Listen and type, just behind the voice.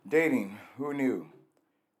Dating, who knew?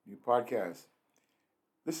 New podcast.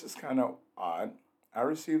 This is kind of odd. I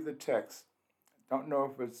received a text. Don't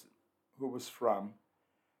know if it's who it was from,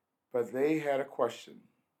 but they had a question.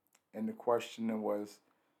 And the question was,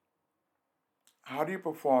 how do you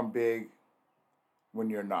perform big when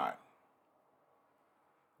you're not?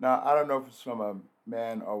 Now, I don't know if it's from a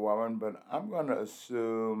man or woman, but I'm going to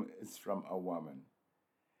assume it's from a woman.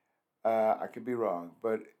 I could be wrong,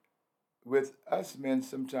 but with us men,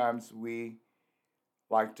 sometimes we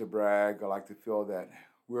like to brag or like to feel that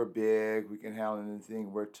we're big, we can handle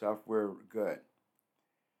anything, we're tough, we're good.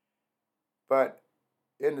 But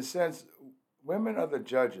in a sense, women are the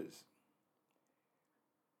judges.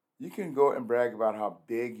 You can go and brag about how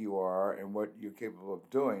big you are and what you're capable of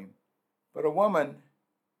doing, but a woman,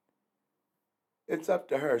 it's up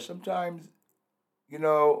to her. Sometimes, you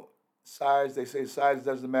know, size, they say size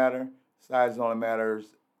doesn't matter. Size only matters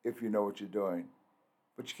if you know what you're doing.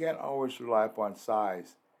 But you can't always rely upon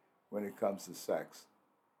size when it comes to sex.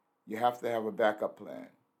 You have to have a backup plan.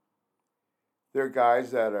 There are guys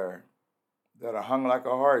that are hung like a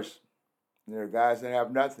horse. And there are guys that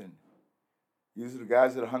have nothing. Usually the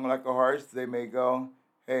guys that are hung like a horse, they may go,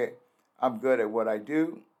 hey, I'm good at what I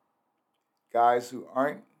do. Guys who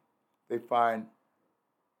aren't, they find,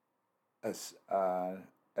 as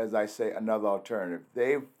I say, another alternative.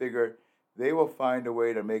 They figure they will find a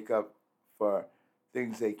way to make up for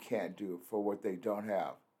things they can't do, for what they don't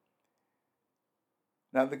have.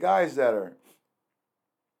 Now, the guys that are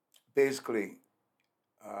basically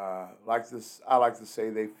like this, I like to say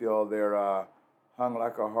they feel they're hung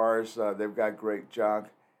like a horse. They've got great junk.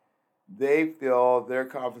 They feel their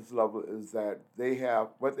confidence level is that they have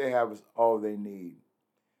what they have is all they need.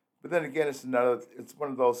 But then again, it's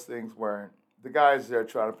one of those things where the guy's there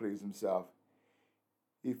trying to please himself.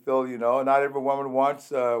 He feel, not every woman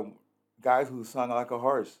wants guys who's hung like a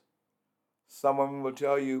horse. Some women will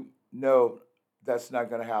tell you, no, that's not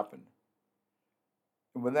going to happen.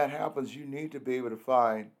 And when that happens, you need to be able to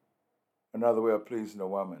find another way of pleasing a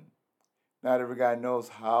woman. Not every guy knows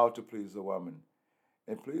how to please a woman.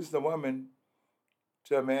 And please the woman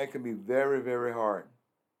to a man can be very, very hard.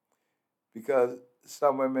 Because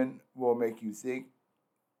some women will make you think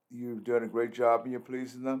you're doing a great job and you're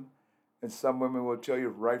pleasing them. And some women will tell you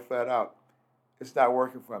right flat out, it's not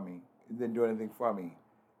working for me. It didn't do anything for me.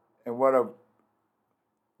 And what a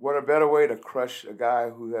better way to crush a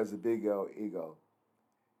guy who has a big ego.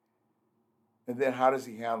 And then how does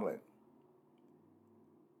he handle it?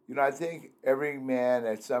 I think every man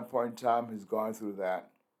at some point in time has gone through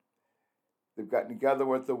that. They've gotten together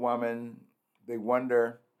with the woman. They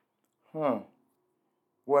wonder, huh,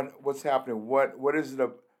 what's happening? What is it?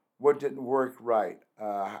 What didn't work right?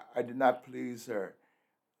 I did not please her.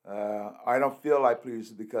 I don't feel I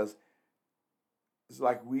pleased her because it's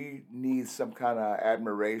like we need some kind of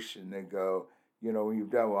admiration and go, when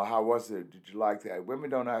you've done well, how was it? Did you like that?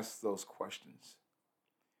 Women don't ask those questions.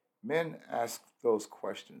 Men ask those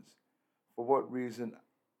questions. For what reason?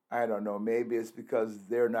 I don't know. Maybe it's because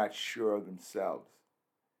they're not sure of themselves.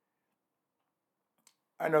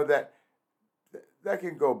 I know that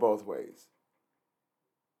can go both ways.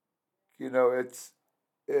 It's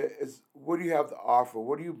what do you have to offer?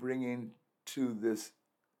 What are you bringing to this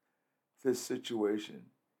situation?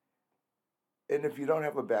 And if you don't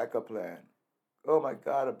have a backup plan, oh my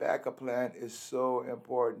God, a backup plan is so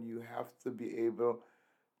important. You have to be able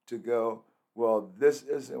to go, well, this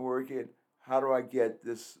isn't working. How do I get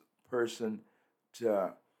this person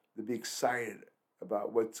to be excited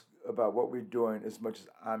about what we're doing as much as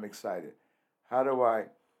I'm excited? How do I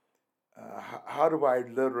how do I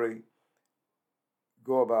literally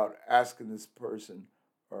go about asking this person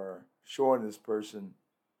or showing this person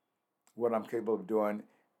what I'm capable of doing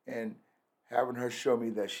and having her show me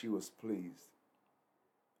that she was pleased?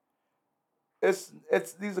 It's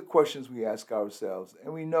these are questions we ask ourselves,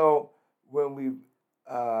 and we know when we've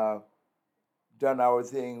uh, done our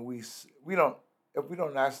thing, we don't if we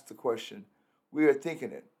don't ask the question, we are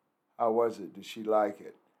thinking it. How was it? Did she like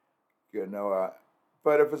it? You know.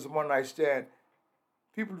 But if it's a one night stand,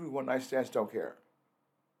 people who do one night stands don't care.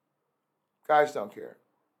 Guys don't care.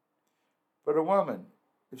 But a woman,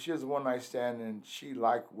 if she has a one night stand and she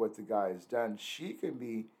liked what the guy has done, she can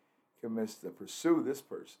be convinced to pursue this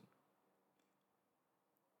person.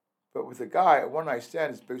 But with a guy, a one night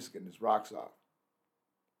stand is basically getting his rocks off.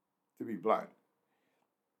 To be blunt,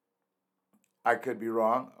 I could be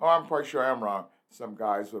wrong. Oh, I'm quite sure I'm wrong. Some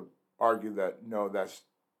guys would argue that no, that's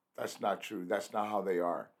not true. That's not how they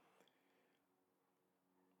are.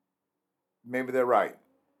 Maybe they're right,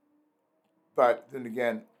 but then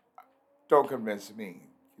again, don't convince me.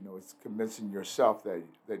 It's convincing yourself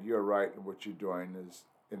that you're right in what you're doing is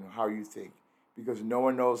and how you think, because no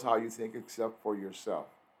one knows how you think except for yourself.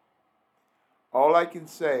 All I can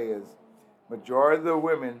say is, majority of the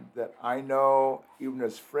women that I know, even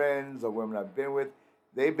as friends or women I've been with,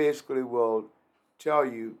 they basically will tell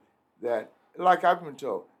you that, like I've been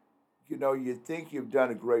told, you think you've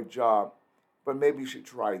done a great job, but maybe you should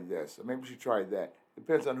try this, or maybe you should try that.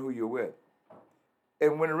 Depends on who you're with.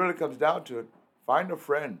 And when it really comes down to it, find a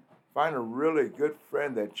friend, find a really good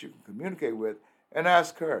friend that you can communicate with, and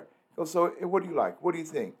ask her. Go, so, what do you like? What do you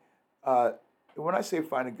think? Uh, when I say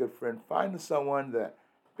find a good friend, find someone that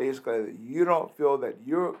basically you don't feel that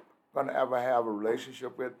you're going to ever have a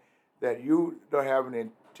relationship with, that you don't have any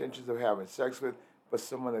intentions of having sex with, but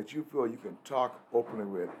someone that you feel you can talk openly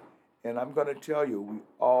with. And I'm going to tell you, we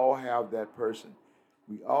all have that person.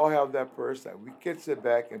 We all have that person that we can sit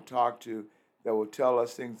back and talk to that will tell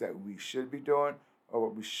us things that we should be doing or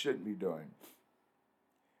what we shouldn't be doing.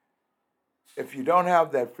 If you don't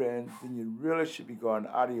have that friend, then you really should be going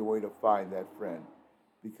out of your way to find that friend.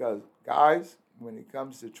 Because, guys, when it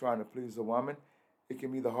comes to trying to please a woman, it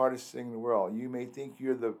can be the hardest thing in the world. You may think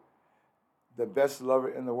you're the best lover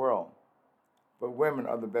in the world, but women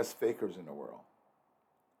are the best fakers in the world.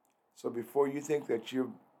 So before you think that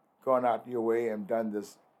you've gone out your way and done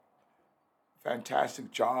this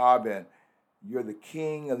fantastic job and you're the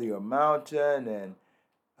king of your mountain and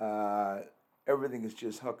everything is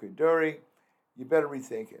just hunky-dory, you better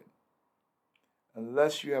rethink it.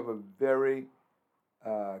 Unless you have a very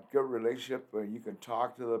good relationship where you can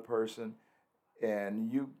talk to the person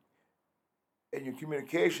and your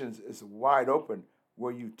communications is wide open,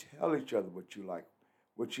 where you tell each other what you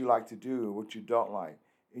like to do and what you don't like,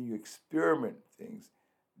 and you experiment things,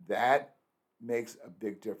 that makes a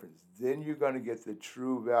big difference. Then you're going to get the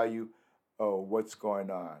true value of what's going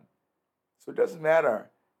on. So it doesn't matter,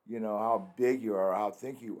 how big you are, how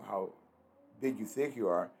big you think you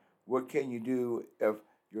are. What can you do if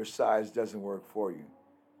your size doesn't work for you?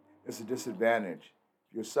 It's a disadvantage.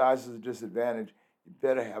 If your size is a disadvantage, you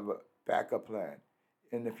better have a backup plan.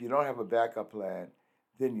 And if you don't have a backup plan,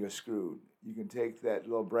 then you're screwed. You can take that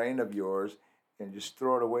little brain of yours and just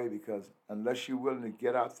throw it away, because unless you're willing to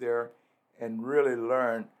get out there and really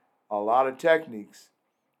learn a lot of techniques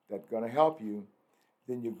that are going to help you,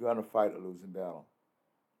 then you're going to fight a losing battle.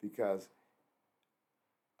 Because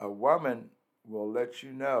a woman will let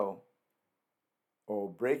you know or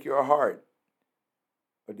break your heart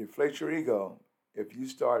or deflate your ego if you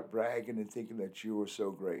start bragging and thinking that you were so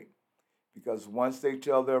great. Because once they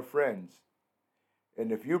tell their friends,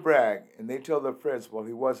 and if you brag and they tell their friends, well,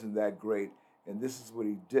 he wasn't that great, and this is what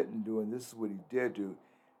he didn't do, and this is what he did do,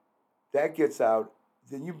 that gets out,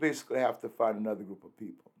 then you basically have to find another group of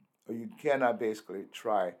people. Or you cannot basically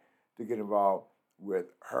try to get involved with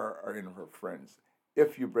her or any of her friends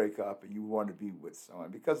if you break up and you want to be with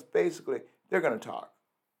someone. Because basically, they're going to talk.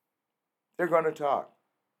 They're going to talk.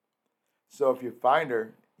 So if you find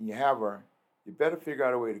her and you have her, you better figure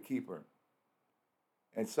out a way to keep her.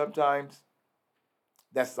 And sometimes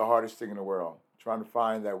that's the hardest thing in the world, trying to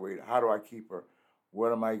find that way. How do I keep her?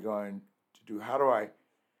 What am I going to do? How do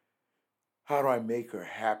I make her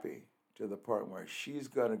happy to the point where she's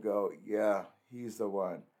going to go, yeah, he's the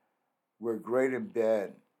one. We're great in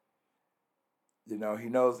bed. He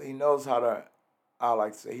knows how to, I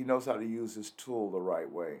like to say, he knows how to use his tool the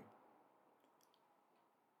right way.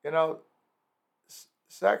 You know,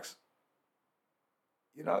 sex,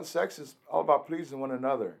 sex is all about pleasing one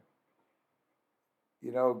another.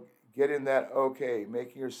 You know, getting that okay,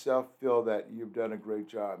 making yourself feel that you've done a great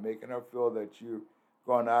job, making her feel that you've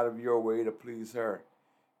gone out of your way to please her.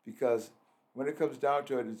 Because when it comes down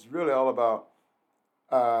to it, it's really all about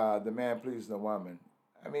the man pleasing the woman.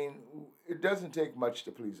 I mean, it doesn't take much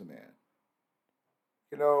to please a man.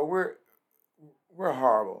 You know, we're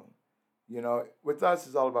horrible. With us,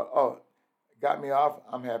 it's all about, oh, got me off,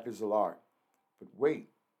 I'm happy as a lark. But wait,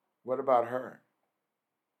 what about her?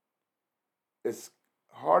 It's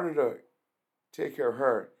harder to take care of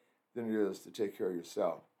her than it is to take care of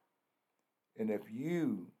yourself. And if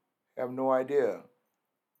you have no idea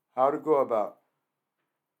how to go about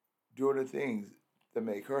doing the things that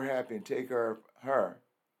make her happy and take care of her,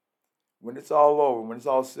 when it's all over, when it's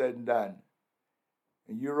all said and done,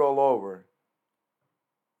 and you roll over,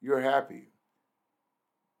 you're happy.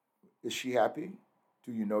 Is she happy?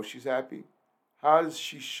 Do you know she's happy? How is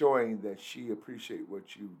she showing that she appreciates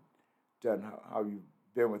what you've done, how you've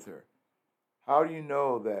been with her? How do you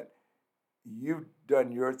know that you've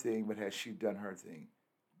done your thing, but has she done her thing?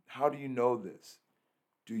 How do you know this?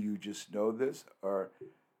 Do you just know this? Or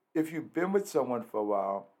if you've been with someone for a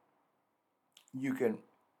while, you can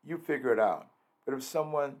you figure it out. But if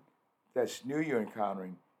someone that's new you're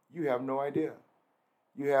encountering, you have no idea.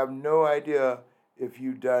 You have no idea if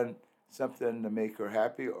you've done something to make her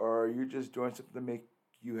happy or you're just doing something to make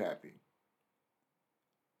you happy.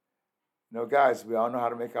 Guys, we all know how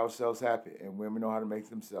to make ourselves happy, and women know how to make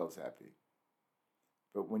themselves happy.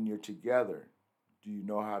 But when you're together, do you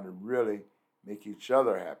know how to really make each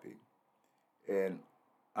other happy? And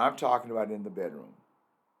I'm talking about in the bedroom.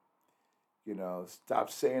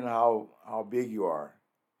 Stop saying how big you are.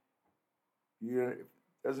 It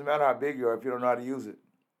doesn't matter how big you are if you don't know how to use it.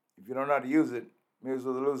 If you don't know how to use it, you may as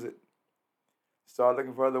well lose it. Start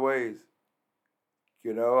looking for other ways.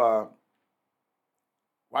 You know, uh,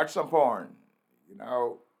 Watch some porn. You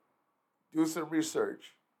know, do some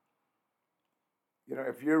research.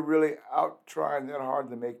 If you're really out trying that hard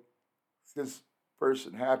to make this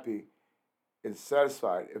person happy and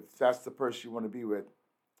satisfied, if that's the person you want to be with,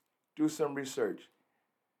 do some research.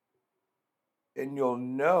 And you'll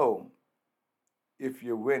know if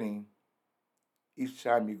you're winning each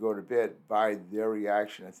time you go to bed by their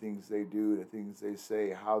reaction, the things they do, the things they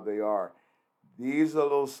say, how they are. These are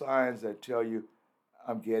those signs that tell you,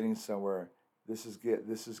 I'm getting somewhere. This is good.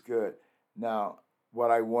 This is good. Now, what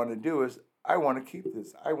I want to do is I want to keep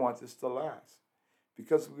this. I want this to last.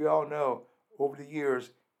 Because we all know over the years,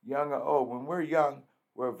 young or old, when we're young,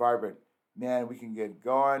 we're vibrant. Man, we can get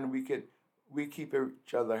going. We keep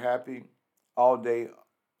each other happy all day,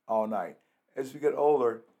 all night. As we get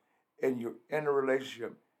older and you're in a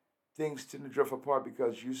relationship, things tend to drift apart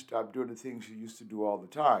because you stop doing the things you used to do all the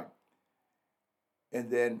time. And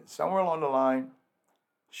then somewhere along the line,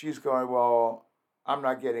 she's going, well, I'm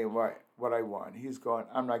not getting what I want. He's going,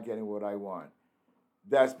 I'm not getting what I want.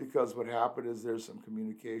 That's because what happened is there's some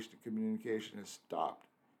communication. The communication has stopped.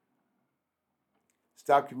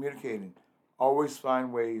 Stop communicating. Always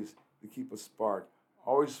find ways to keep a spark.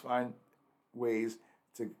 Always find ways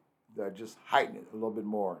to just heighten it a little bit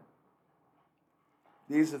more.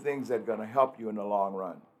 These are things that are going to help you in the long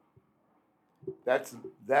run.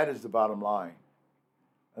 That is the bottom line.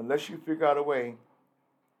 Unless you figure out a way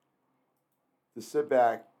to sit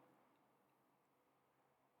back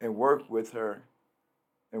and work with her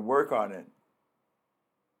and work on it,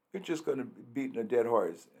 you're just going to be beating a dead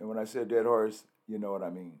horse. And when I say dead horse, you know what I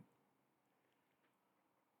mean.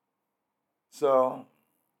 So,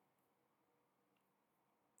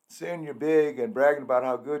 saying you're big and bragging about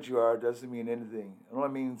how good you are doesn't mean anything. It only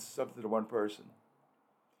means something to one person.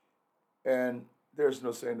 And there's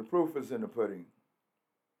no saying the proof is in the pudding.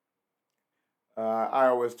 I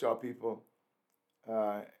always tell people,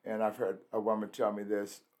 and I've heard a woman tell me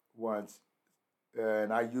this once,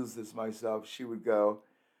 and I use this myself. She would go,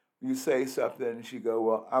 you say something, and she'd go,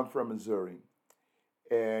 well, I'm from Missouri.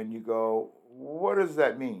 And you go, what does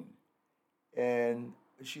that mean? And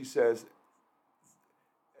she says,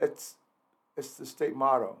 it's the state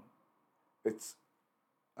motto. It's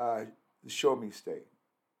the show me state.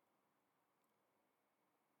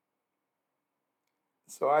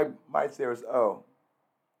 So my theory is, oh,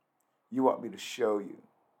 you want me to show you.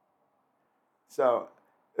 So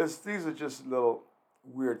these are just little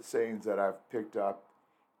weird sayings that I've picked up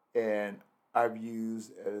and I've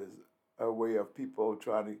used as a way of people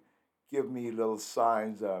trying to give me little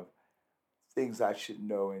signs of things I should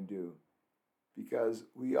know and do. Because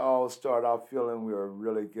we all start out feeling we are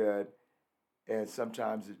really good, and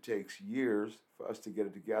sometimes it takes years for us to get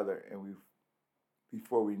it together, and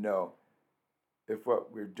before we know if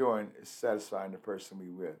what we're doing is satisfying the person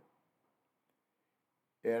we're with.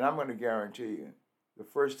 And I'm going to guarantee you, the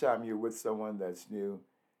first time you're with someone that's new,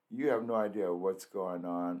 you have no idea what's going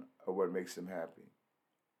on or what makes them happy.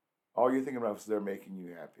 All you're thinking about is they're making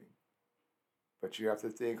you happy. But you have to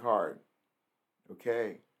think hard.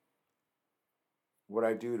 Okay, what do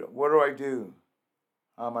I do?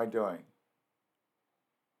 How am I doing?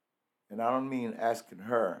 And I don't mean asking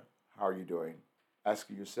her, how are you doing?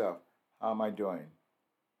 Asking yourself, how am I doing?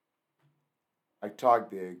 I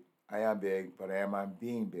talk big, I am big, but am I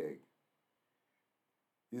being big?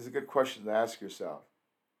 These are good questions to ask yourself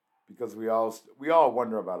because we all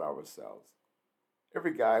wonder about ourselves.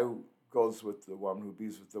 Every guy who goes with the woman, who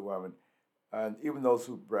bees with the woman, and even those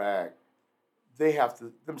who brag, they have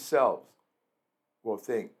to themselves will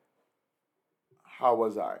think, how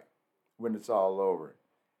was I when it's all over?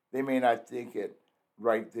 They may not think it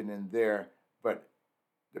right then and there, but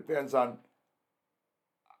depends on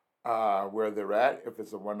where they're at. If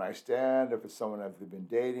it's a one night stand, if it's someone that they've been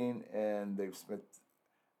dating and they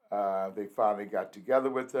finally got together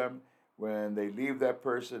with them. When they leave that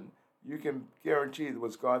person, you can guarantee that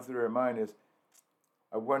what's going through their mind is,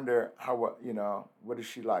 I wonder what is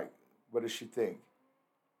she like? What does she think?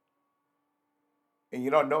 And you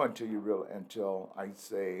don't know until I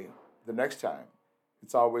say the next time.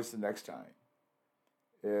 It's always the next time.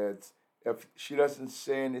 It's if she doesn't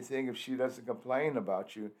say anything, if she doesn't complain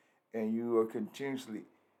about you, and you are continuously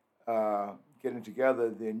uh, getting together,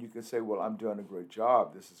 then you can say, "Well, I'm doing a great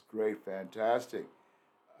job. This is great, fantastic."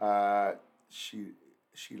 Uh, she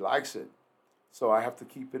she likes it, so I have to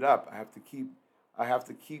keep it up. I have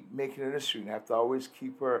to keep making it interesting. I have to always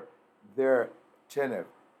keep her there, attentive.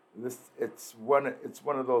 It's one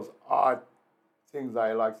of those odd things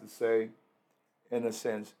I like to say. In a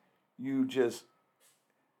sense, you just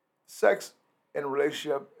sex and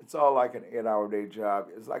relationship. It's all like an 8 hour day job.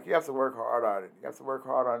 It's like you have to work hard on it. You have to work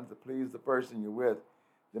hard on it to please the person you're with,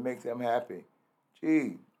 to make them happy.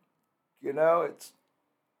 Gee, it's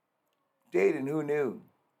dating. Who knew?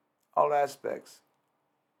 All aspects.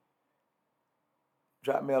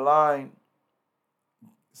 Drop me a line,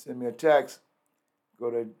 send me a text, go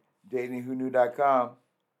to datingwhoknew.com.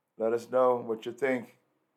 Let us know what you think.